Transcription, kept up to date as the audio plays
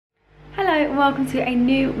Hello, welcome to a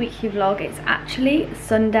new weekly vlog. It's actually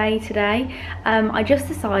Sunday today. I just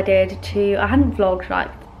decided to, I hadn't vlogged like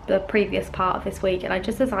the previous part of this week, and I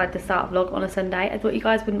just decided to start a vlog on a Sunday. I thought you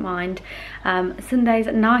guys wouldn't mind. Sunday's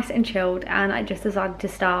nice and chilled, and I just decided to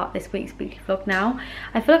start this week's weekly vlog now.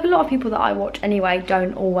 I feel like a lot of people that I watch anyway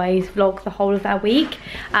don't always vlog the whole of their week,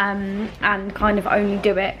 and kind of only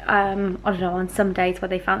do it I don't know, on some days where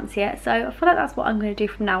they fancy it. So I feel like that's what I'm going to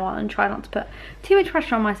do from now on, and try not to put too much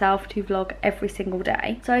pressure on myself to vlog every single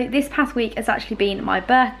day. So this past week has actually been my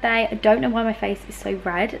birthday. I don't know why my face is so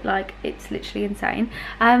red, like it's literally insane.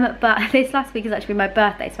 But this last week has actually been my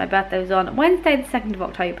birthday. So my birthday was on Wednesday the 2nd of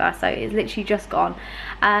October, so it's literally just gone.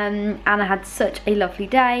 And I had such a lovely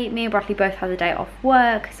day. Me and Bradley both had a day off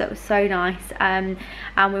work, so it was so nice. And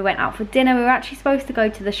we went out for dinner. We were actually supposed to go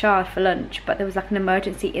to the Shard for lunch, but there was like an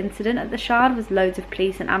emergency incident at the Shard. There was loads of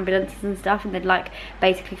police and ambulances and stuff, and they'd like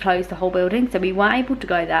basically closed the whole building, so we weren't able to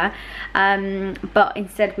go there. But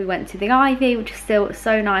instead we went to the Ivy, which is still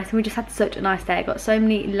so nice, and we just had such a nice day. I got so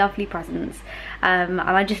many lovely presents, and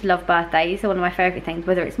I just love birthdays. They're one of my favourite things,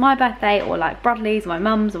 whether it's my birthday or like Bradley's or my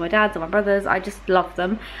mum's or my dad's or my brother's. I just love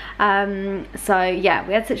them. So yeah,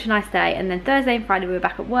 we had such a nice day, and then Thursday and Friday we were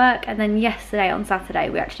back at work, and then yesterday on Saturday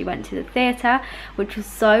we actually went to the theatre, which was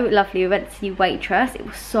so lovely. We went to see Waitress. It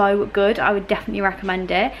was so good. I would definitely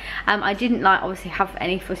recommend it. I didn't like obviously have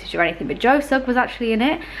any footage or anything, but Joe Sugg was actually in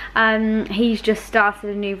it. He's just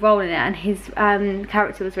started a new role in it, and his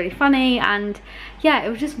character was really funny, and yeah, it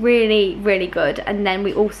was just really good. And then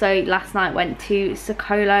we also last night went to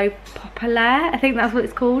Socolo Popolare, I think that's what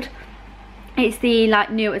it's called. It's the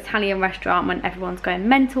like new Italian restaurant when everyone's going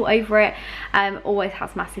mental over it. Always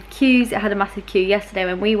has massive queues. It had a massive queue yesterday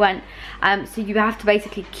when we went, so you have to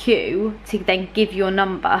basically queue to then give your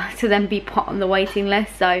number to then be put on the waiting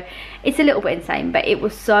list. So it's a little bit insane, but it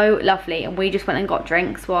was so lovely, and we just went and got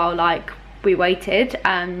drinks while like we waited.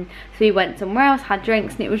 So we went somewhere else, had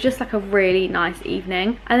drinks, and it was just like a really nice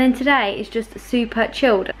evening. And then today is just super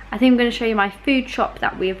chilled. I think I'm going to show you my food shop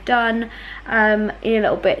that we've done in a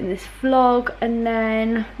little bit in this vlog. And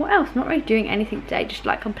then what else? Not really doing anything today, just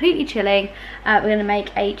like completely chilling. We're going to make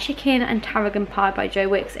a chicken and tarragon pie by Joe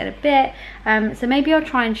Wicks in a bit, so maybe I'll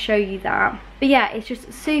try and show you that. But yeah, it's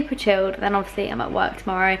just super chilled. Then obviously I'm at work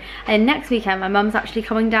tomorrow, and next weekend my mum's actually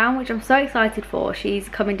coming down, which I'm so excited for. She's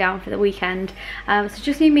coming down for the weekend, so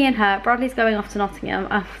just me and her. Bradley's going off to Nottingham.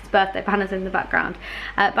 His birthday banner's in the background.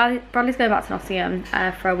 Bradley's going back to Nottingham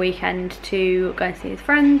for a weekend to go and see his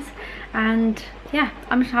friends, and yeah,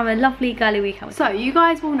 I'm just having a lovely girly weekend. So you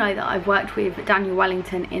guys will know that I've worked with Daniel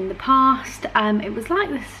Wellington in the past. It was like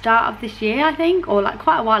the start of this year, I think, or like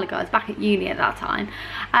quite a while ago. I was back at uni at that time,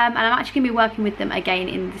 and I'm actually going to be working with them again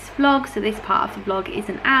in this vlog. So this part of the vlog is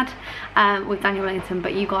an ad with Daniel Wellington,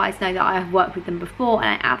 but you guys know that I have worked with them before, and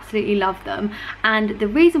I absolutely love them. And the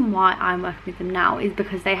reason why I'm working with them now is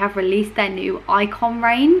because they have released their new icon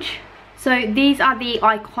range. So these are the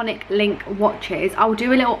iconic Link watches. I'll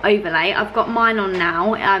do a little overlay. I've got mine on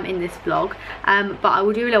now in this vlog, but I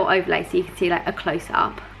will do a little overlay so you can see like a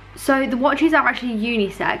close-up. So the watches are actually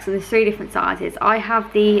unisex, and there's 3 different sizes. I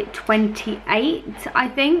have the 28, I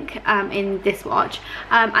think, in this watch,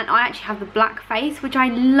 and I actually have the black face, which I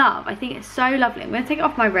love. I think it's so lovely. I'm going to take it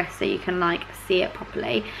off my wrist so you can like see it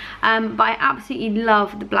properly, but I absolutely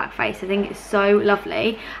love the black face. I think it's so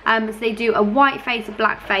lovely. So they do a white face, a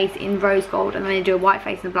black face in rose gold, and then they do a white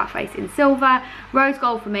face and a black face in silver. Rose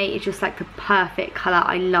gold for me is just like the perfect colour.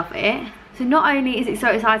 I love it. So not only is it so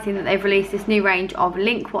exciting that they've released this new range of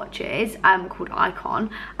Link watches called Icon,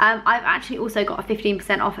 I've actually also got a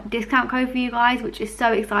 15% off discount code for you guys, which is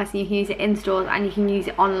so exciting. You can use it in stores and you can use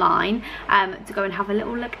it online to go and have a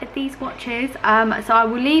little look at these watches. So I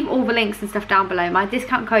will leave all the links and stuff down below. My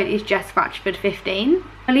discount code is JessFratchford15.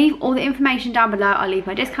 I'll leave all the information down below. I'll leave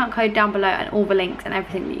my discount code down below and all the links and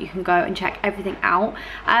everything that you can go and check everything out.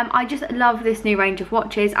 I just love this new range of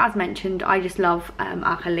watches. As mentioned, I just love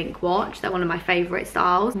a Link watch. They're one of my favourite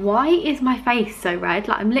styles. Why is my face so red?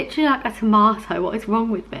 Like, I'm literally like a tomato. What is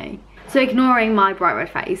wrong with me? So ignoring my bright red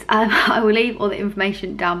face, I will leave all the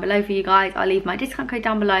information down below for you guys. I'll leave my discount code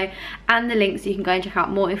down below and the link so you can go and check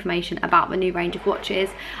out more information about the new range of watches.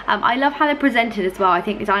 I love how they're presented as well. I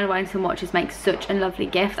think Daniel Wellington watches make such a lovely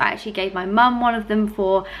gift. I actually gave my mum one of them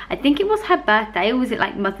for, I think it was her birthday, or was it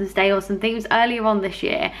like Mother's Day or something? It was earlier on this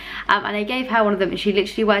year, and I gave her one of them, and she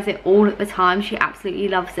literally wears it all at the time. She absolutely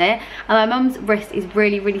loves it. And my mum's wrist is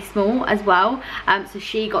really small as well, so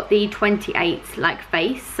she got the 28 like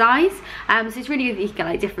face size. So it's really good that you can get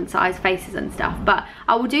like different size faces and stuff. But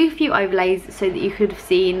I will do a few overlays so that you could have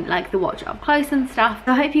seen like the watch up close and stuff.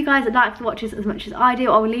 So I hope you guys like the watches as much as I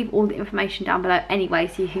do. I will leave all the information down below anyway,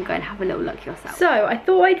 so you can go and have a little look yourself. So I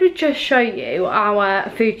thought I would just show you our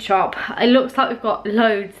food shop. It looks like we've got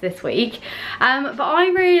loads this week, but I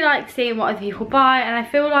really like seeing what other people buy, and I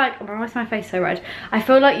feel like, why is my face so red? I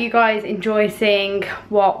feel like you guys enjoy seeing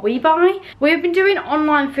what we buy. We've been doing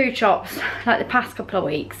online food shops like the past couple of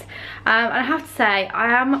weeks, and I have to say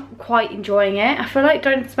I am quite enjoying it. I feel like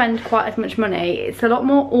I don't spend quite as much money. It's a lot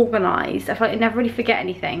more organised. I feel like I never really forget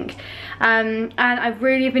anything, and I've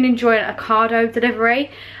really been enjoying Ocado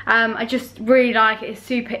delivery. I just really like it. It's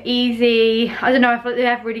super easy. I don't know, I feel like they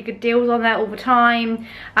have really good deals on there all the time.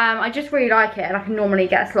 I just really like it, and I can normally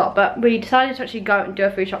get a slot, but we decided to actually go out and do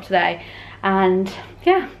a food shop today, and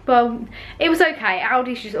yeah, well, it was okay.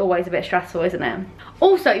 Aldi's just always a bit stressful, isn't it?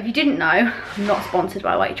 Also, if you didn't know, I'm not sponsored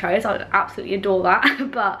by Waitrose. I would absolutely adore that,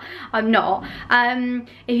 but I'm not.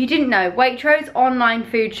 If you didn't know, Waitrose online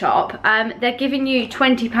food shop, they're giving you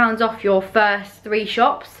 £20 off your first 3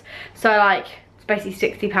 shops. So like, it's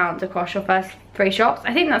basically £60 across your first 3 shops.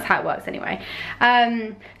 I think that's how it works anyway.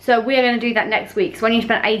 So we're going to do that next week. So when you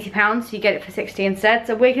spend £80, you get it for 60 instead.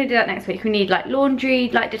 So we're going to do that next week. We need like laundry,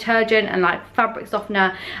 like detergent, and like fabric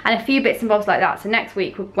softener, and a few bits and bobs like that. So next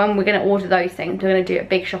week, when we're going to order those things, we're going to do a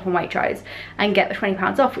big shop on Waitrose and get the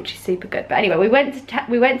 £20 off, which is super good. But anyway, we went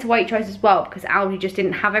to Waitrose as well because Aldi just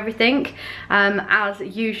didn't have everything, as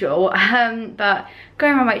usual. But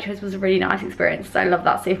going around Waitrose was a really nice experience. So I love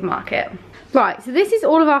that supermarket. Right, so this is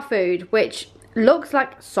all of our food, which looks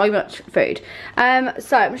like so much food.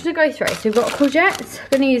 So I'm just gonna go through. So we've got courgette. I'm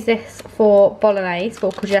gonna use this for bolognese,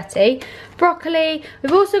 for courgette. Broccoli.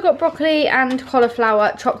 We've also got broccoli and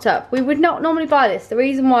cauliflower chopped up. We would not normally buy this. The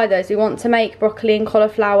reason why though is we want to make broccoli and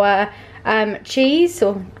cauliflower cheese,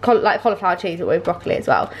 or like cauliflower cheese, but with broccoli as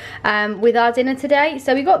well, with our dinner today.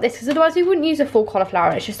 So we got this because otherwise we wouldn't use a full cauliflower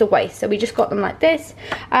and it's just a waste. So we just got them like this.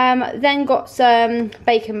 Then got some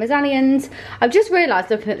bacon mesallions. I've just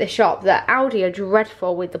realised looking at this shop that Aldi are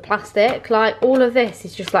dreadful with the plastic. Like all of this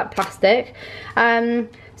is just like plastic.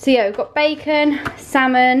 So yeah, we've got bacon,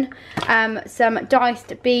 salmon, some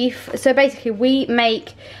diced beef. So basically we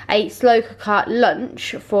make a slow cooker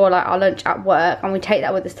lunch for like our lunch at work, and we take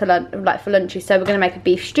that with us to lunch, like for lunches. So we're gonna make a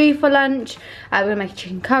beef stew for lunch, we're gonna make a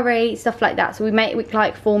chicken curry, stuff like that. So we make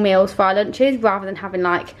like full meals for our lunches rather than having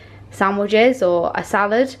like sandwiches or a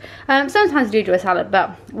salad. Sometimes we do a salad,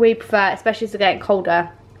 but we prefer, especially as it's getting colder,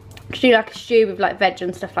 to do like a stew with like veg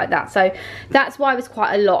and stuff like that. So that's why it was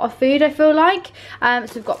quite a lot of food, I feel like. So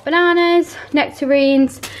we've got bananas,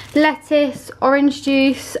 nectarines, lettuce, orange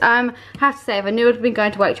juice. I have to say, if I knew I'd been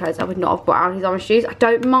going to Waitrose, I would not have brought out his orange juice. I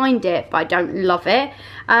don't mind it, but I don't love it.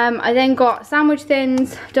 I then got sandwich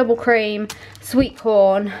thins, double cream, sweet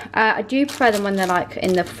corn. I do prefer them when they're like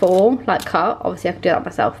in the full, like cut. Obviously I could do that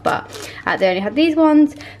myself, but they only had these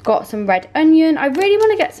ones. Got some red onion. I really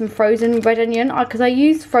want to get some frozen red onion because I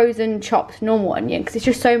use frozen chopped normal onion because it's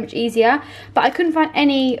just so much easier, but I couldn't find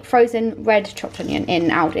any frozen red chopped onion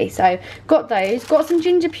in Aldi, so got those. Got some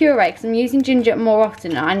ginger puree because I'm using ginger more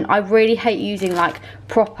often, and I really hate using like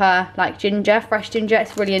proper like ginger, fresh ginger.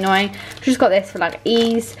 It's really annoying. Just got this for like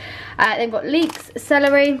ease. Then got leeks,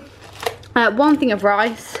 celery, one thing of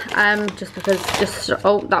rice, just because,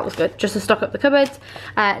 oh that was good, just to stock up the cupboards.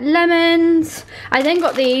 Lemons. I then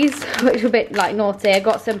got these, which were a bit like naughty. I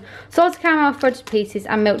got some salted caramel fudge pieces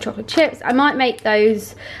and milk chocolate chips. I might make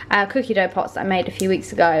those cookie dough pots that I made a few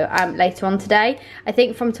weeks ago later on today. I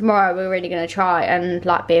think from tomorrow we're really going to try and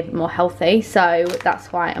like be a bit more healthy, so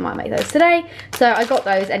that's why I might make those today. So I got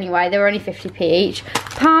those anyway. They were only 50p each.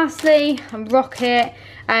 Parsley and rocket.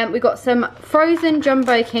 We got some frozen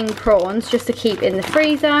Jumbo King prawns just to keep in the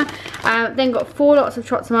freezer. Then got 4 lots of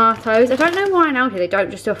chopped tomatoes. I don't know why in Aldi they don't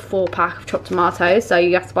just do a 4-pack of chopped tomatoes, so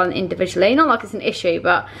you have to buy them individually. Not like it's an issue,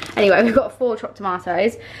 but anyway, we've got 4 chopped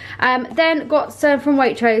tomatoes. Then got some from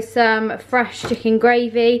Waitrose, some fresh chicken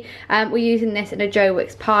gravy. We're using this in a Joe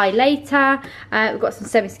Wicks pie later. We've got some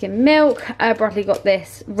semi-skim milk. Bradley got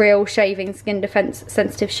this real shaving skin defense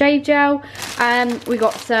sensitive shave gel. We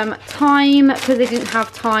got some thyme because they didn't have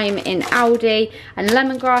thyme in Aldi, and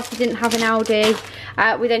lemongrass we didn't have in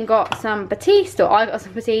Aldi. We then got some Batiste, or I got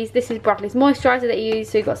some Batiste. This is Bradley's moisturiser that he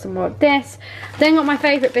used, so we got some more of this. Then got my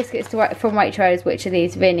favourite biscuits from Waitrose, which are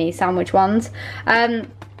these Vinnie sandwich ones.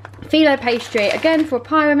 Phyllo pastry, again for a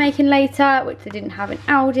pie we're making later, which they didn't have in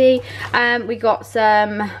Aldi. We got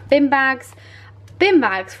some bin bags. Bin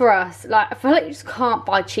bags for us, like I feel like you just can't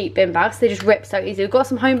buy cheap bin bags. They just rip so easy. We've got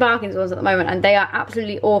some Home Bargains ones at the moment and they are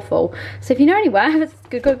absolutely awful. So if you know anywhere,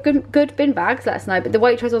 good bin bags, let us know. But the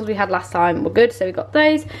Waitrose ones we had last time were good, so we got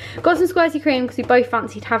those. Got some squirty cream because we both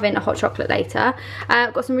fancied having a hot chocolate later.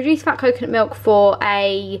 Got some reduced fat coconut milk for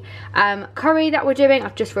a curry that we're doing.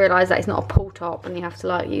 I've just realised that it's not a pull top and you have to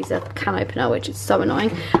like use a can opener, which is so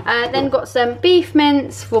annoying. Then got some beef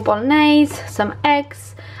mince for bolognese, some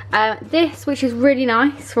eggs. This, which is really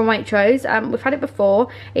nice from Waitrose, we've had it before.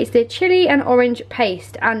 It's the chili and orange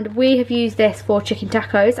paste, and we have used this for chicken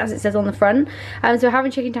tacos, as it says on the front. So we're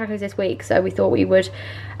having chicken tacos this week, so we thought we would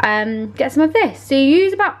get some of this. So you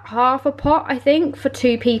use about half a pot, I think, for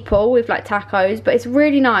 2 people with like tacos, but it's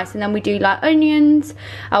really nice. And then we do like onions.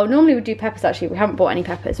 Oh, normally we do peppers, actually. We haven't bought any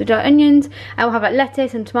peppers. We do like onions, and we'll have like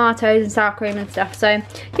lettuce and tomatoes and sour cream and stuff. So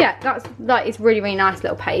yeah, that is really, really nice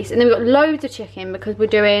little paste. And then we've got loads of chicken because we're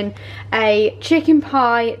doing a chicken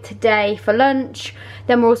pie today for lunch.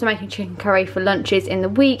 Then we're also making chicken curry for lunches in the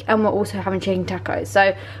week, and we're also having chicken tacos.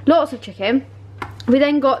 So lots of chicken. We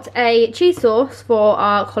then got a cheese sauce for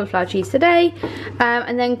our cauliflower cheese today,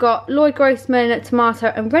 and then got Lloyd Grossman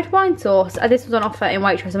tomato and red wine sauce. This was on offer in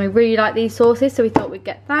Waitrose, and we really like these sauces, so we thought we'd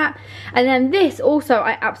get that. And then this also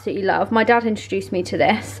I absolutely love. My dad introduced me to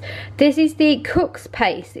this. This is the Cook's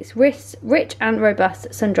Paste. It's rich and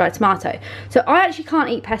robust sun-dried tomato. So I actually can't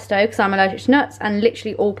eat pesto because I'm allergic to nuts, and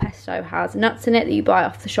literally all pesto has nuts in it that you buy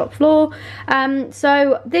off the shop floor.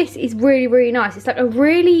 So this is really, really nice. It's like a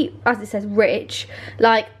really, as it says, rich,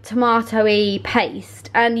 like tomatoey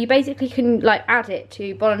paste, and you basically can like add it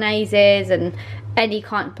to bologneses and any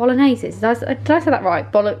kind. Bologneses, did I say that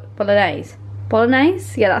right?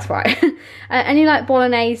 Bolognese, yeah, that's right. Any like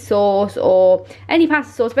bolognese sauce or any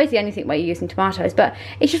pasta sauce, basically anything where you're using tomatoes. But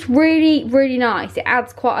it's just really, really nice. It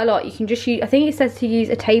adds quite a lot. You can just use, I think it says to use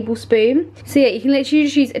a tablespoon. So yeah, you can literally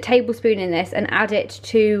just use a tablespoon in this and add it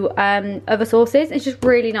to other sauces. It's just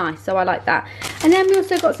really nice, so I like that. And then we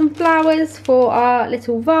also got some flowers for our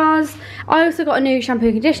little vase. I also got a new shampoo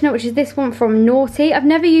and conditioner, which is this one from Naughty. I've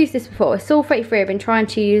never used this before. It's sulfate free. I've been trying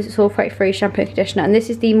to use sulfate free shampoo and conditioner, and this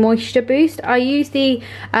is the Moisture Boost. I used the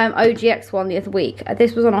OGX one the other week.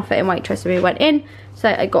 This was on offer in Waitrose, so we went in, so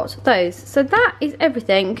I got those. So that is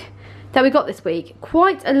everything that we got this week.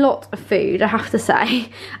 Quite a lot of food, I have to say,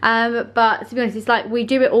 but to be honest, it's like we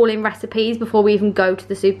do it all in recipes before we even go to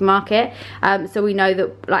the supermarket, so we know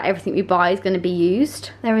that like everything we buy is going to be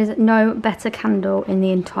used. There is no better candle in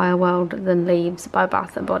the entire world than Leaves by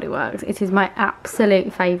Bath & Body Works. It is my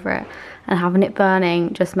absolute favourite, and having it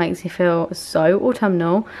burning just makes you feel so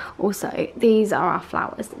autumnal. Also, these are our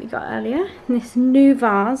flowers that we got earlier in this new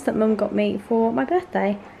vase that Mum got me for my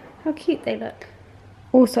birthday. How cute they look.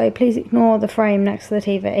 Also, please ignore the frame next to the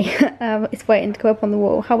TV. It's waiting to go up on the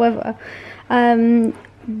wall. However,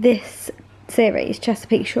 this series,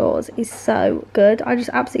 Chesapeake Shores, is so good. I just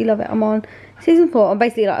absolutely love it. I'm on season 4. I'm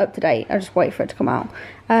basically like up to date. I just wait for it to come out.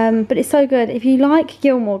 But it's so good. If you like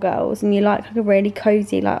Gilmore Girls and you like a really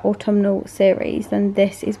cozy like autumnal series, then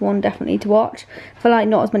this is one definitely to watch. I feel like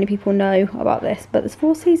not as many people know about this, but there's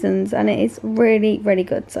 4 seasons and it is really, really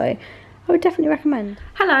good. So I would definitely recommend.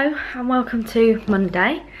 Hello and welcome to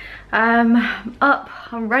Monday. I'm up,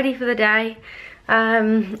 I'm ready for the day.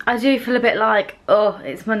 I do feel a bit like, oh,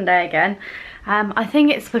 it's Monday again. I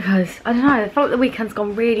think it's because, I don't know, I felt like the weekend's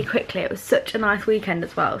gone really quickly. It was such a nice weekend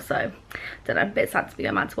as well, so I don't know, a bit sad to be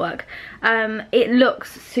going mad to work. It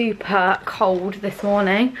looks super cold this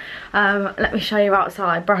morning. Let me show you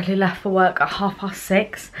outside. Bradley left for work at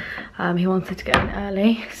 6:30. He wanted to get in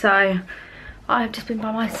early, so I've just been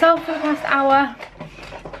by myself for the past hour.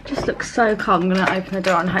 It just looks so cold. I'm gonna open the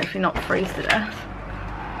door and hopefully not freeze to death.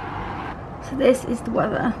 So this is the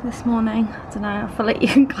weather this morning. I don't know, I feel like you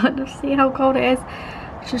can kind of see how cold it is.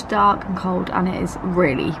 It's just dark and cold, and it is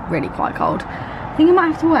really, really quite cold. I think I might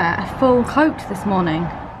have to wear a full coat this morning.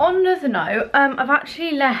 On another note, I've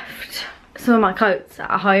actually left some of my coats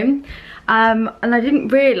at home, and I didn't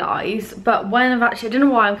realise, but when I don't know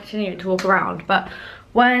why I'm continuing to walk around, but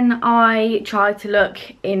when I tried to look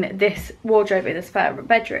in this wardrobe in the spare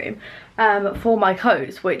bedroom for my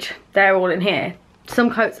coats, which they're all in here,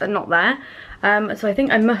 some coats are not there, so I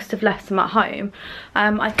think I must have left them at home.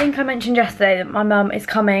 I think I mentioned yesterday that my mum is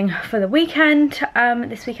coming for the weekend,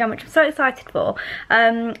 this weekend, which I'm so excited for.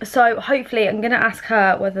 So hopefully I'm going to ask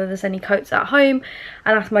her whether there's any coats at home,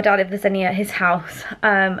 and ask my dad if there's any at his house,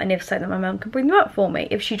 and if so, then my mum can bring them up for me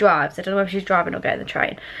if she drives. I don't know if she's driving or getting the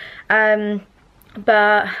train.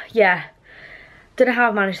 But yeah, don't know how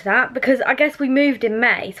I've managed that, because I guess we moved in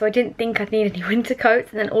May, so I didn't think I'd need any winter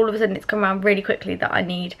coats, and then all of a sudden it's come around really quickly that I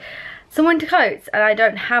need some winter coats, and I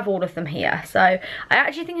don't have all of them here. So I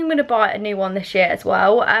actually think I'm going to buy a new one this year as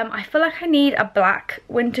well. I feel like I need a black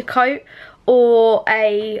winter coat or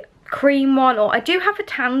a cream one, or I do have a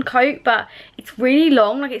tan coat, but it's really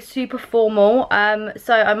long, like it's super formal,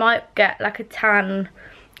 so I might get like a tan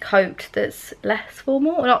coat that's less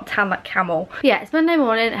formal, or not tan, like camel. Yeah, it's Monday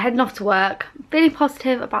morning, heading off to work, feeling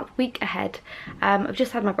positive about the week ahead. I've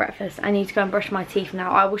just had my breakfast. I need to go and brush my teeth now.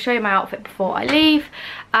 I will show you my outfit before I leave.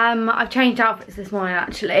 I've changed outfits this morning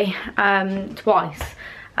actually, twice.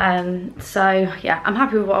 So yeah, I'm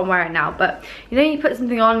happy with what I'm wearing now, but you know, you put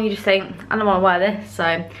something on and you just think, I don't want to wear this,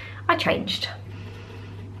 so I changed.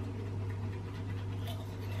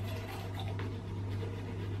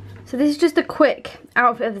 So this is just a quick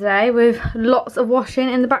outfit of the day with lots of washing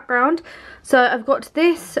in the background. So I've got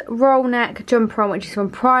this roll neck jumper on, which is from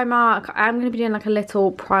Primark. I'm going to be doing like a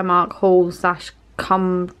little Primark haul slash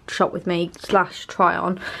come shop with me slash try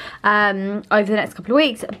on over the next couple of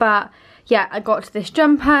weeks. But yeah, I got this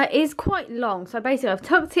jumper. It is quite long, so basically I've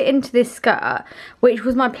tucked it into this skirt, which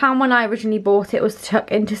was my plan when I originally bought it, was to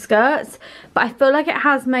tuck into skirts, but I feel like it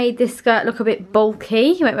has made this skirt look a bit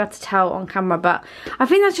bulky. You won't be able to tell on camera, but I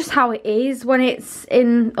think that's just how it is when it's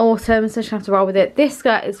in autumn, so I'm just gonna have to roll with it. This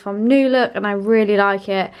skirt is from New Look and I really like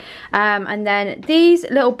it, and then these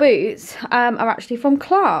little boots are actually from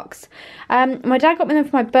Clarks. My dad got me them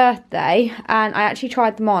for my birthday and I actually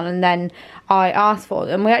tried them on, and then I asked for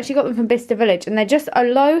them. We actually got them from Bicester Village, and they're just a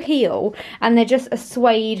low heel and they're just a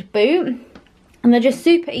suede boot, and they're just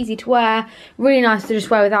super easy to wear, really nice to just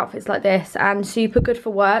wear with outfits like this, and super good for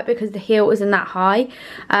work because the heel isn't that high,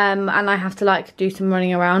 and I have to like do some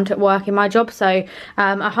running around at work in my job, so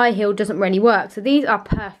a high heel doesn't really work. So these are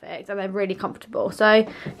perfect and they're really comfortable. So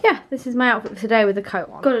yeah, this is my outfit for today with the coat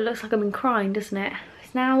on. God, it looks like I've been crying, doesn't it?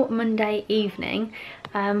 It's now Monday evening.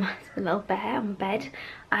 It's a little bear on bed.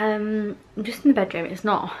 I'm just in the bedroom. It's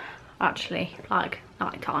not actually like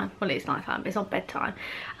night time. Well, it's night time, but it's not bedtime.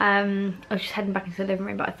 I was just heading back into the living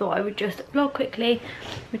room, but I thought I would just vlog quickly.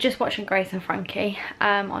 We're just watching Grace and Frankie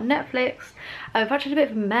on Netflix. We've actually had a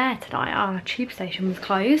bit of a mare tonight. Our tube station was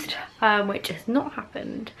closed, which has not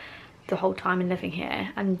happened the whole time in living here,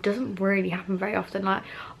 and doesn't really happen very often. Like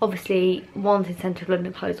obviously ones in central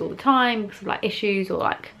London close all the time because of like issues, or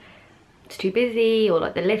like it's too busy, or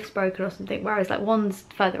like the lift's broken or something, whereas like ones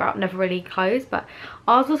further out never really close. But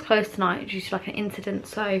ours was closed tonight due to like an incident,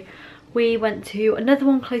 so we went to another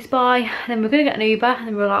one close by, then we're gonna get an Uber, and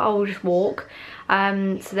then we were like, oh, we'll just walk.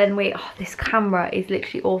 So then this camera is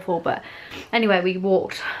literally awful, but anyway, we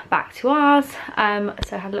walked back to ours. So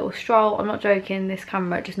I had a little stroll. I'm not joking, this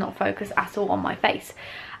camera does not focus at all on my face.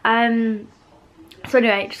 So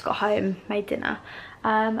anyway, just got home, made dinner,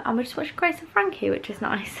 and we're just watching Grace and Frankie, which is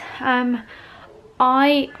nice.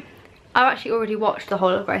 I've actually already watched the whole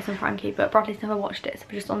of Grace and Frankie, but Bradley's never watched it, so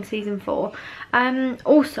we're just on season 4.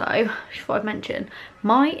 Also, I just thought I'd mention,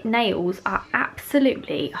 my nails are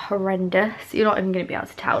absolutely horrendous. You're not even going to be able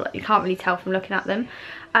to tell, like, you can't really tell from looking at them.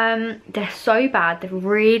 They're so bad, they're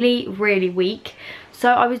really, really weak.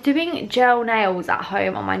 So I was doing gel nails at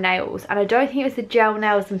home on my nails, and I don't think it was the gel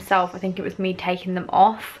nails themselves, I think it was me taking them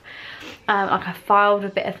off. Like I filed a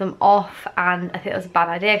bit of them off, and I think that was a bad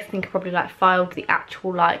idea because I think I probably like filed the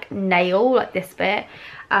actual like nail, like this bit,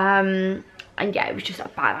 and yeah, it was just a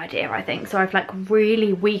bad idea, I think. So I've like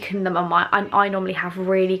really weakened them on my, I normally have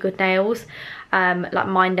really good nails, like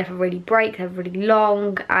mine never really break, they're really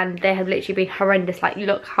long, and they have literally been horrendous. Like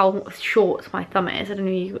look how short my thumb is. I don't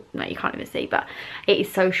know, you can't even see, but it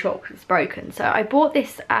is so short because it's broken. So I bought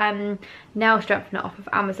this nail strengthener off of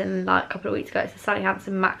Amazon like a couple of weeks ago. It's a Sally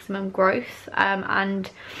Hansen Maximum Growth,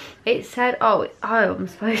 and it said, oh I'm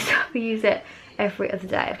supposed to use it every other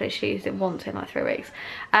day. I've literally used it once in like 3 weeks.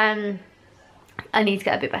 I need to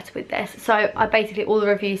get a bit better with this. So I basically, all the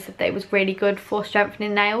reviews said that it was really good for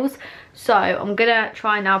strengthening nails, so I'm gonna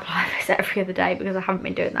try and now apply this every other day because I haven't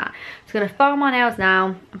been doing that. So I'm gonna file my nails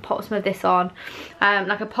now and pop some of this on.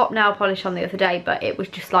 Like I popped nail polish on the other day, but it was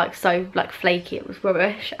just like so like flaky, it was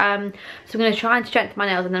rubbish. So I'm gonna try and strengthen my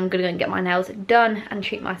nails, and then I'm gonna go and get my nails done and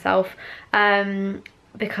treat myself,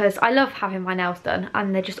 because I love having my nails done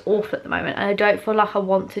and they're just awful at the moment, and I don't feel like I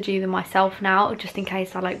want to do them myself now, just in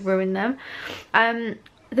case I like ruin them.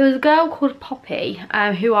 There was a girl called Poppy,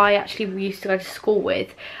 who I actually used to go to school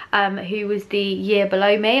with, who was the year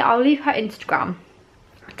below me. I'll leave her Instagram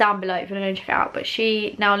down below if you want to check it out, but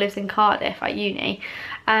she now lives in Cardiff at uni,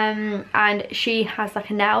 and she has like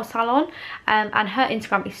a nail salon, and her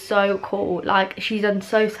Instagram is so cool. Like she's done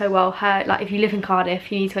so well. Her, like if you live in Cardiff,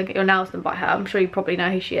 you need to go get your nails done by her. I'm sure you probably know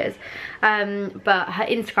who she is, but her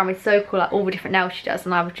Instagram is so cool, like all the different nails she does,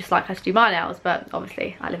 and I would just like her to do my nails, but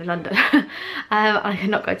obviously I live in London. I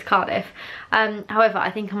cannot go to Cardiff. However, I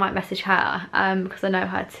think I might message her because I know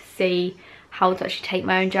her, to see how to actually take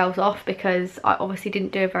my own gels off, because I obviously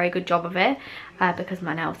didn't do a very good job of it because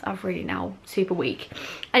my nails are really now super weak.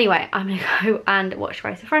 Anyway, I'm gonna go and watch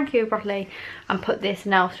Race of Frankie with Bradley and put this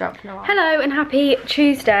nail strap on. Hello and happy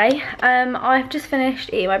Tuesday. I've just finished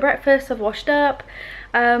eating my breakfast. I've washed up.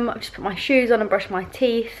 I've just put my shoes on and brushed my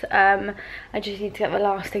teeth. I just need to get the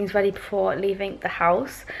last things ready before leaving the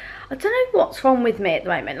house. I don't know what's wrong with me at the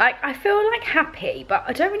moment. Like, I feel like happy, but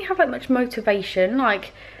I don't really have like much motivation.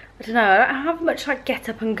 Like, I don't know, I don't have much like get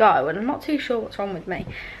up and go, and I'm not too sure what's wrong with me.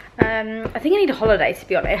 I think I need a holiday, to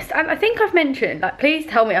be honest. And I think I've mentioned, like, please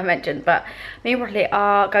tell me I've mentioned, but me and Bradley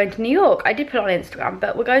are going to New York. I did put it on Instagram,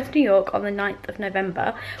 but we're going to New York on the 9th of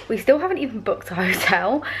November. We still haven't even booked a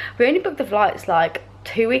hotel. We only booked the flights like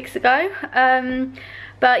 2 weeks ago.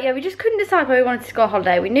 But yeah, we just couldn't decide where we wanted to go on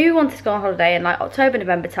holiday. We knew we wanted to go on holiday in like October,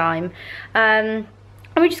 November time. And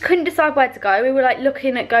we just couldn't decide where to go. We were like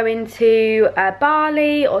looking at going to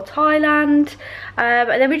Bali or Thailand.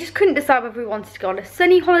 And then we just couldn't decide whether we wanted to go on a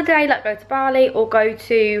sunny holiday, like go to Bali, or go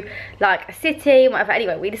to like a city, whatever.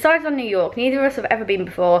 Anyway, we decided on New York. Neither of us have ever been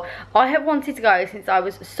before. I have wanted to go since I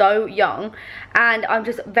was so young. And I'm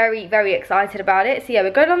just very, very excited about it. So yeah,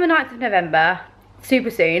 we're going on the 9th of November.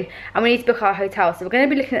 Super soon, and we need to book our hotel, so we're going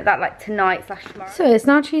to be looking at that like tonight / tomorrow. So it's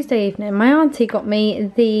now Tuesday evening. My auntie got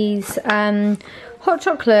me these hot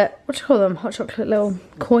chocolate, what do you call them, hot chocolate little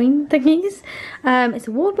coin thingies. It's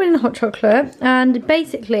award-winning hot chocolate, and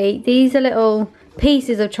basically these are little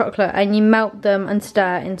pieces of chocolate and you melt them and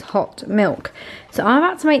stir into hot milk. So I'm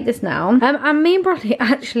about to make this now, and me and Bradley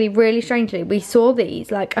actually, really strangely, we saw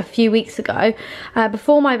these like a few weeks ago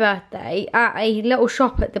before my birthday at a little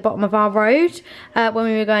shop at the bottom of our road when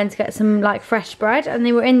we were going to get some like fresh bread, and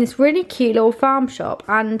they were in this really cute little farm shop,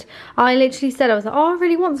 and I literally said, I was like, oh, I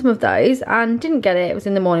really want some of those, and didn't get it. It was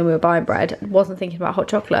in the morning, we were buying bread, wasn't thinking about hot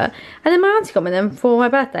chocolate, and then my auntie got me them for my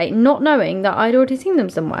birthday, not knowing that I'd already seen them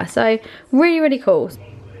somewhere. So really, really cool.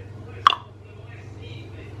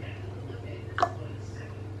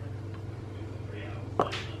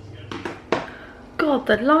 God,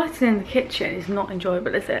 the lighting in the kitchen is not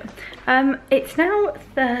enjoyable, is it? It's now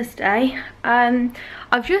Thursday.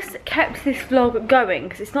 I've just kept this vlog going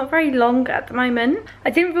because it's not very long at the moment.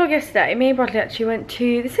 I didn't vlog yesterday. Me and Bradley actually went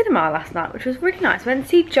to the cinema last night, which was really nice. We went to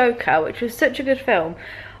see Joker, which was such a good film.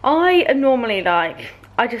 I am normally like,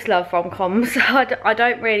 I just love rom-coms. I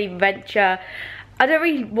don't really venture, I don't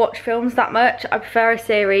really watch films that much. I prefer a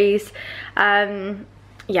series.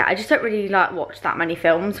 Yeah, I just don't really like watch that many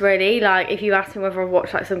films really. Like, if you ask me whether I've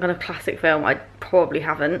watched like some kind of classic film, I probably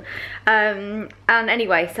haven't. And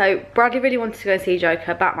anyway, so Bradley really wanted to go and see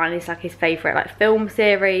Joker. Batman is like his favourite like film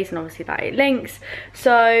series, and obviously that it links.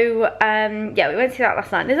 So yeah, we went to see that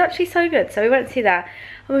last night, and it was actually so good. So we went to see that,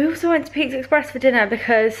 and we also went to Pizza Express for dinner,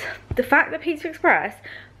 because the fact that Pizza Express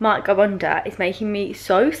might go under is making me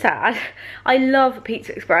so sad. I love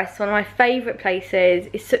Pizza Express. It's one of my favourite places.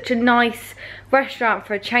 It's such a nice restaurant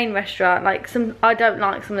for a chain restaurant. Like, I don't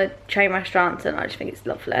like some of the chain restaurants, and I just think it's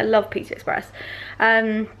lovely. I love Pizza Express.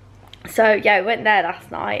 So yeah, we went there last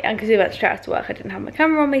night, and because we went straight after work, I didn't have my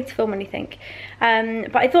camera on me to film anything.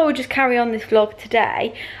 But I thought we'd just carry on this vlog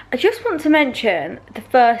today. I just want to mention the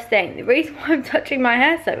first thing. The reason why I'm touching my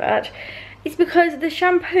hair so much, it's because the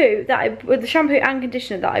shampoo the shampoo and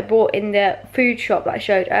conditioner that I bought in the food shop that I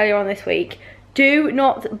showed earlier on this week, do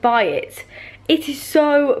not buy it. It is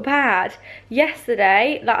so bad.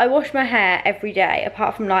 Yesterday, like, I wash my hair every day,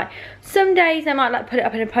 apart from like some days I might like put it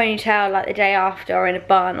up in a ponytail like the day after, or in a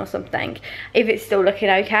bun or something, if it's still looking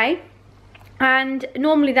okay. And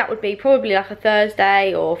normally that would be probably like a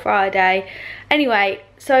Thursday or Friday. Anyway,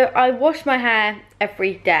 so I wash my hair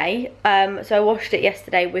every day. So I washed it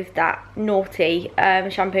yesterday with that naughty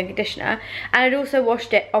shampoo and conditioner. And I'd also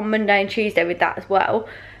washed it on Monday and Tuesday with that as well.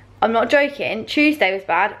 I'm not joking. Tuesday was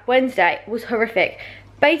bad. Wednesday was horrific.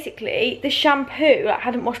 Basically, the shampoo like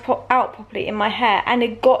hadn't washed out properly in my hair, and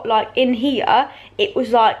it got like in here, it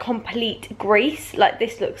was like complete grease. Like,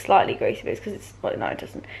 this looks slightly greasy, but it's because it's, well, no, it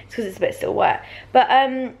doesn't. It's because it's a bit still wet. But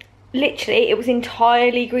literally, it was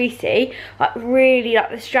entirely greasy. Like, really,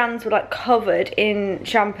 like the strands were like covered in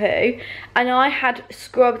shampoo, and I had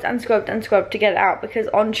scrubbed and scrubbed and scrubbed to get it out, because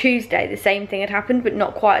on Tuesday the same thing had happened, but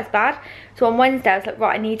not quite as bad. So on Wednesday I was like,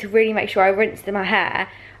 right, I need to really make sure I rinsed my hair.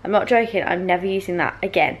 I'm not joking, I'm never using that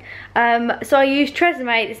again. So I used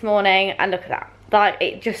Tresemme this morning, and look at that. Like,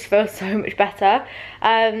 it just feels so much better. So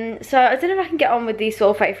I don't know if I can get on with these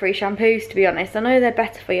sulfate-free shampoos, to be honest. I know they're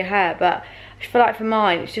better for your hair, but I feel like for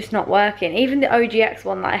mine, it's just not working. Even the OGX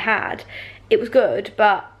one that I had, it was good,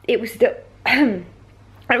 but it was still,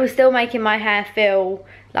 it was still making my hair feel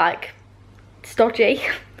like stodgy.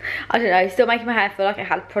 I don't know, still making my hair feel like it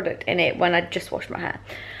had product in it when I just washed my hair.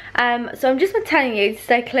 So I'm just telling you to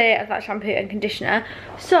stay clear of that shampoo and conditioner.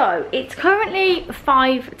 So it's currently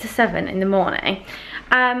 5 to 7 in the morning.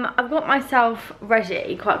 I've got myself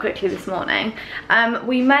ready quite quickly this morning.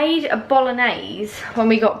 We made a bolognese when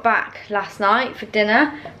we got back last night for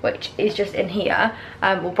dinner, which is just in here.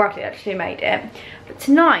 Well, Bradley actually made it. But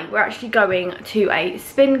tonight we're actually going to a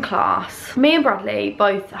spin class. Me and Bradley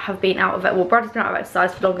both have been out of it. Well, Bradley's been out of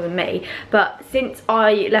exercise for longer than me, but since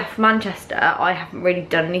I left Manchester, I haven't really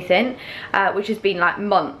done anything, which has been like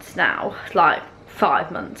months now, like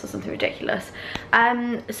 5 months or something ridiculous.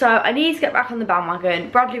 So I need to get back on the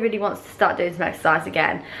bandwagon. Bradley really wants to start doing some exercise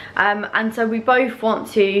again, and so we both want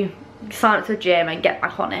to sign up to a gym and get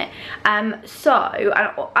back on it. So,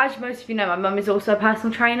 and as most of you know, my mum is also a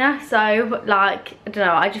personal trainer, so like, I don't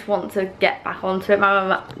know, I just want to get back onto it.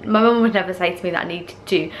 My mum would never say to me that I need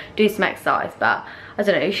to do some exercise, but I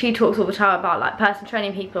don't know, she talks all the time about like personal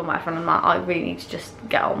training people and whatever, and I'm like, I really need to just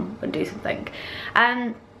get on and do something.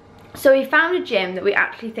 So we found a gym that we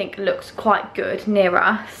actually think looks quite good near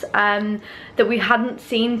us, that we hadn't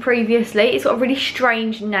seen previously. It's got a really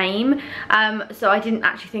strange name, so I didn't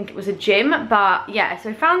actually think it was a gym, but yeah, so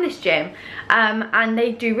we found this gym, and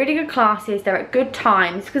they do really good classes. They're at good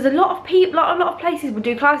times, because a lot of people, a lot of places will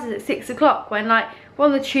do classes at 6 o'clock when like we're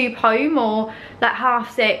on the tube home, or like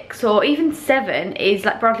 6:30, or even 7 is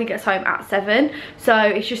like Bradley gets home at 7, so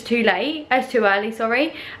it's just too late, it's too early,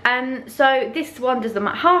 sorry. So this one does them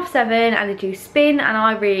at 7:30, and they do spin, and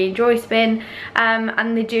I really enjoy spin,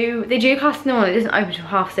 and they do class in the morning. It doesn't open till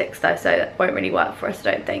 6:30 though, so that won't really work for us,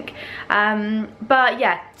 I don't think. But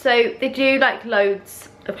yeah, so they do like loads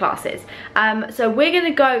of classes. So we're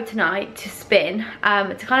gonna go tonight to spin,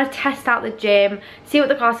 to kind of test out the gym, see what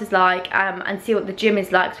the class is like, and see what the gym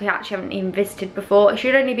is like, because we actually haven't even visited before. It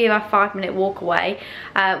should only be about a 5-minute walk away,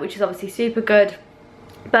 which is obviously super good.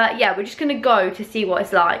 But yeah, we're just gonna go to see what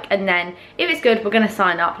it's like, and then if it's good, we're gonna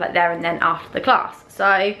sign up like there and then after the class.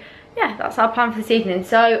 So yeah, that's our plan for this evening.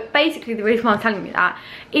 So basically the reason why I'm telling you that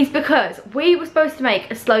is because we were supposed to make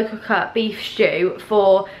a slow cooker beef stew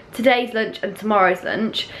for today's lunch and tomorrow's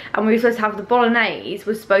lunch, and we were supposed to have the bolognese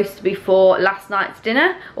was supposed to be for last night's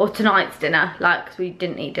dinner, or tonight's dinner, like, because we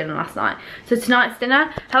didn't eat dinner last night, so tonight's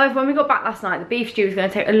dinner. However, when we got back last night, the beef stew was going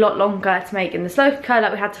to take a lot longer to make in the slow cooker.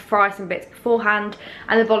 Like, we had to fry some bits beforehand,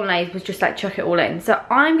 and the bolognese was just like chuck it all in. So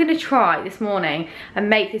I'm going to try this morning and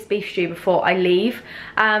make this beef stew before I leave.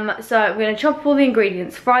 So I'm going to chop up all the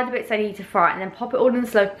ingredients, fry the bits I need to fry, and then pop it all in the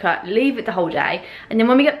slow cooker, leave it the whole day, and then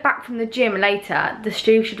when we get back from the gym later, the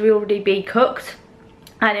stew should already be cooked,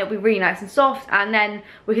 and it'll be really nice and soft, and then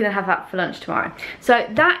we can then have that for lunch tomorrow. So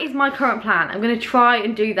that is my current plan. I'm going to try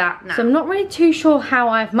and do that now. So I'm not really too sure how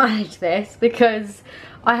I've managed this, because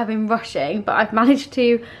I have been rushing, but I've managed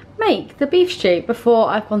to make the beef stew before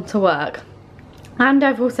I've gone to work, and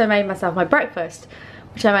I've also made myself my breakfast,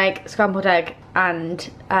 which I make scrambled egg and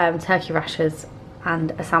turkey rashers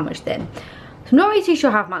and a sandwich thin. So I'm not really too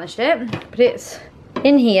sure how I've managed it, but it's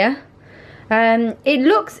in here. It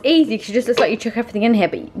looks easy because it just looks like you chuck everything in here,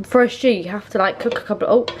 but for a stew you have to like cook a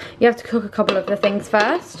couple, you have to cook a couple of the things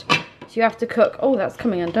first. So you have to cook, oh, that's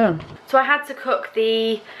coming undone. So I had to cook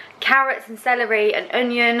the carrots and celery and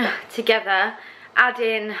onion together, add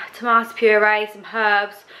in tomato puree, some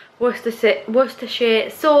herbs, Worcestershire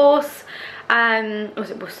sauce,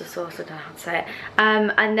 was it Worcester sauce? I don't know how to say it.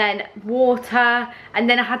 And then water, and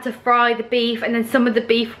then I had to fry the beef, and then some of the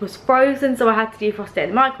beef was frozen, so I had to defrost it in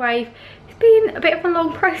the microwave. It's been a bit of a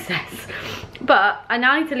long process, but I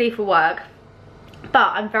now need to leave for work. But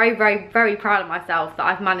I'm very, very, very proud of myself that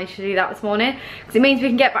I've managed to do that this morning, because it means we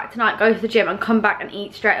can get back tonight, go to the gym and come back and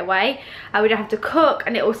eat straight away. We don't have to cook,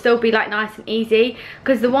 and it will still be like nice and easy,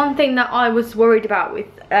 because the one thing that I was worried about with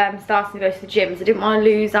starting to go to the gym is I didn't want to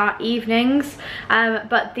lose our evenings.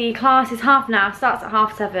 But the class is half an hour, starts at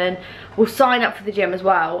 7:30. We'll sign up for the gym as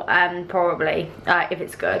well, probably, if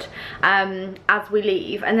it's good, as we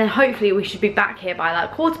leave, and then hopefully we should be back here by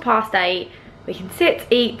like 8:15. We can sit,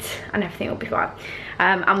 eat, and everything will be fine.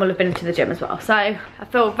 And we'll have been to the gym as well. So I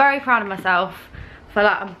feel very proud of myself. I feel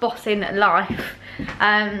like I'm bossing life.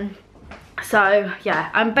 So yeah,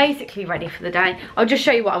 I'm basically ready for the day. I'll just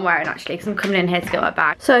show you what I'm wearing actually, because I'm coming in here to get my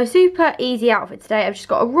bag. So super easy outfit today. I've just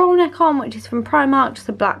got a roll neck on, which is from Primark, just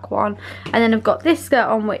a black one. And then I've got this skirt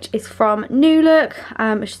on, which is from New Look.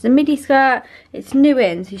 It's just a midi skirt. It's new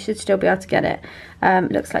in, so you should still be able to get it.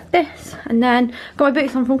 It looks like this. And then got my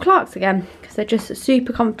boots on from Clarks again, because they're just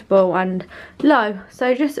super comfortable and low.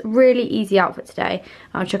 So just really easy outfit today.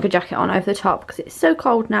 I'll chuck a jacket on over the top because it's so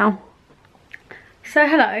cold now. So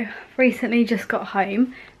hello, recently just got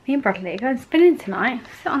home. Me and Bradley are going spinning tonight.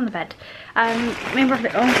 Sit on the bed. Me and Bradley,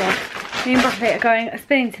 oh god. Me and Bradley are going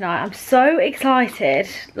spinning tonight. I'm so excited.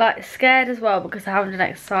 Like, scared as well because I haven't done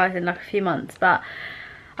exercise in like a few months. But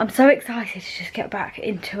I'm so excited to just get back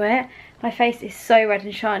into it. My face is so red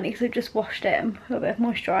and shiny because I've just washed it and put a bit of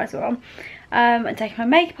moisturiser on. And taking my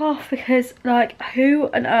makeup off because, like, who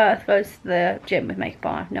on earth goes to the gym with makeup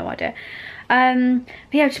on? I have no idea. But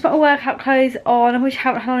yeah, I've just put my workout clothes on, which I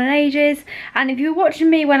haven't had on in ages. And if you were watching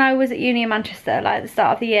me when I was at uni in Manchester, like at the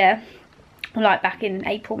start of the year, like back in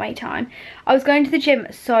April, May time, I was going to the gym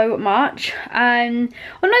so much. Well,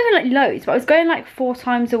 not even like loads, but I was going like 4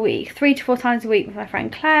 times a week, 3 to 4 times a week with my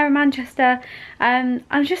friend Claire in Manchester. And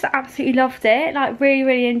I just absolutely loved it. Like,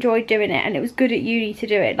 really enjoyed doing it, and it was good at uni to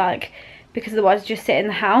do it, like, because otherwise I'd just sit in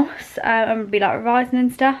the house and be like revising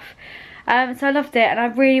and stuff. So I loved it, and I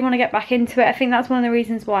really want to get back into it. I think that's one of the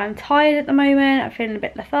reasons why I'm tired at the moment. I'm feeling a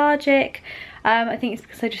bit lethargic. I think it's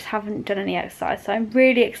because I just haven't done any exercise, so I'm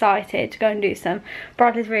really excited to go and do some.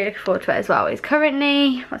 Bradley's really looking forward to it as well. It's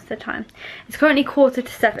currently, what's the time? It's currently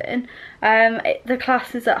 7:15. The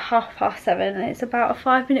class is at 7:30 and it's about a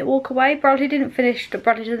 5-minute walk away. Bradley doesn't finish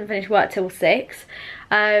work till 6,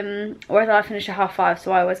 whereas I finish at 5:30,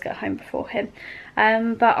 so I always get home before him.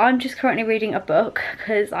 But I'm just currently reading a book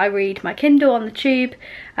because I read my Kindle on the tube,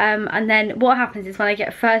 and then what happens is when I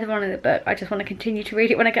get further on in the book, I just want to continue to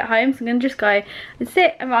read it when I get home. So I'm going to just go and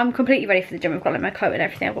sit, and I'm completely ready for the gym. I've got like my coat and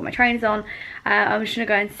everything, I've got my trainers on. I'm just going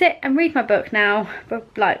to go and sit and read my book now, but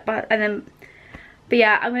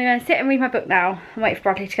yeah, I'm going to go and sit and read my book now and wait for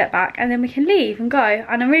Bradley to get back, and then we can leave and go.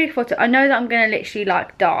 And I'm really looking forward to it. I know that I'm going to literally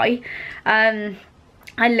like die.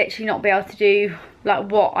 I literally not be able to do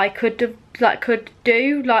like what I could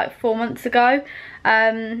do like 4 months ago,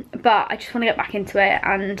 but I just want to get back into it,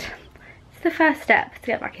 and it's the first step to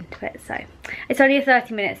get back into it. So it's only a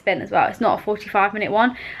 30-minute spin as well, it's not a 45-minute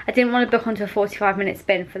one. I didn't want to book onto a 45-minute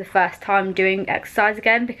spin for the first time doing exercise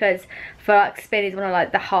again, because I feel like spin is one of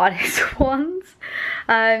like the hardest ones.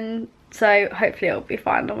 So hopefully it'll be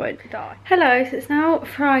fine, I won't die. Hello, so it's now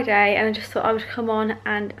Friday, and I just thought I would come on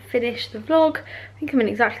and finish the vlog. I think I'm in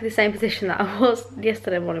exactly the same position that I was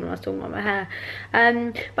yesterday morning when I was talking about my hair.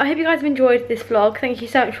 But I hope you guys have enjoyed this vlog. Thank you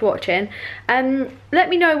so much for watching. Let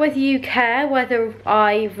me know whether you care whether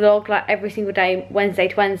I vlog like every single day, Wednesday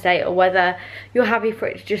to Wednesday, or whether you're happy for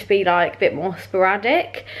it to just be like a bit more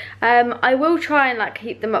sporadic. I will try and like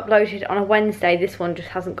keep them uploaded on a Wednesday. This one just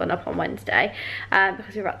hasn't gone up on Wednesday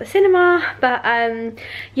because we were at the cinema. But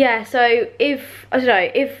yeah, so if I don't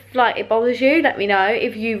know, if like it bothers you, let me know.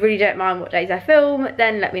 If you really don't mind what days I film,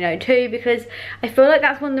 then let me know too, because I feel like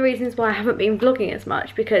that's one of the reasons why I haven't been vlogging as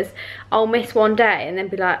much, because I'll miss one day and then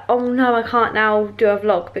be like, oh no, I can't now do a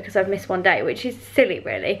vlog because I've missed one day, which is silly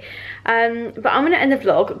really. But I'm gonna end the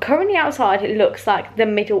vlog. Currently outside it looks like the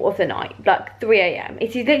middle of the night, like 3 AM.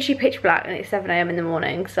 It is literally pitch black and it's 7 AM in the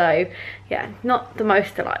morning, so yeah, not the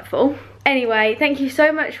most delightful. Anyway, thank you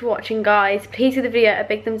so much for watching, guys. Please give the video a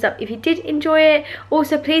big thumbs up if you did enjoy it.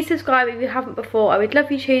 Also, please subscribe if you haven't before. I would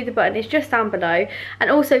love you to. The button is just down below.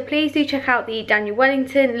 And also, please do check out the Daniel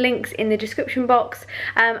Wellington links in the description box.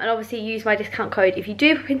 And obviously use my discount code if you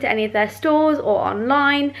do pop into any of their stores or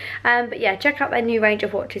online. But yeah, check out their new range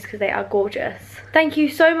of watches because they are gorgeous. Thank you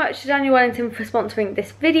so much to Daniel Wellington for sponsoring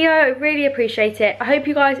this video. I really appreciate it. I hope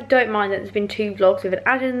you guys don't mind that there's been 2 vlogs with an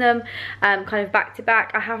ad in them, kind of back to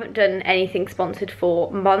back. I haven't done anything sponsored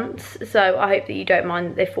for months, so I hope that you don't mind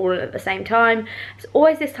that they've fallen at the same time. It's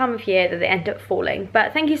always this time of year that they end up falling.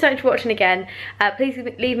 But thank you so much for watching again. Please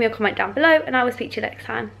leave me a comment down below, and I will speak to you next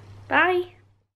time. Bye.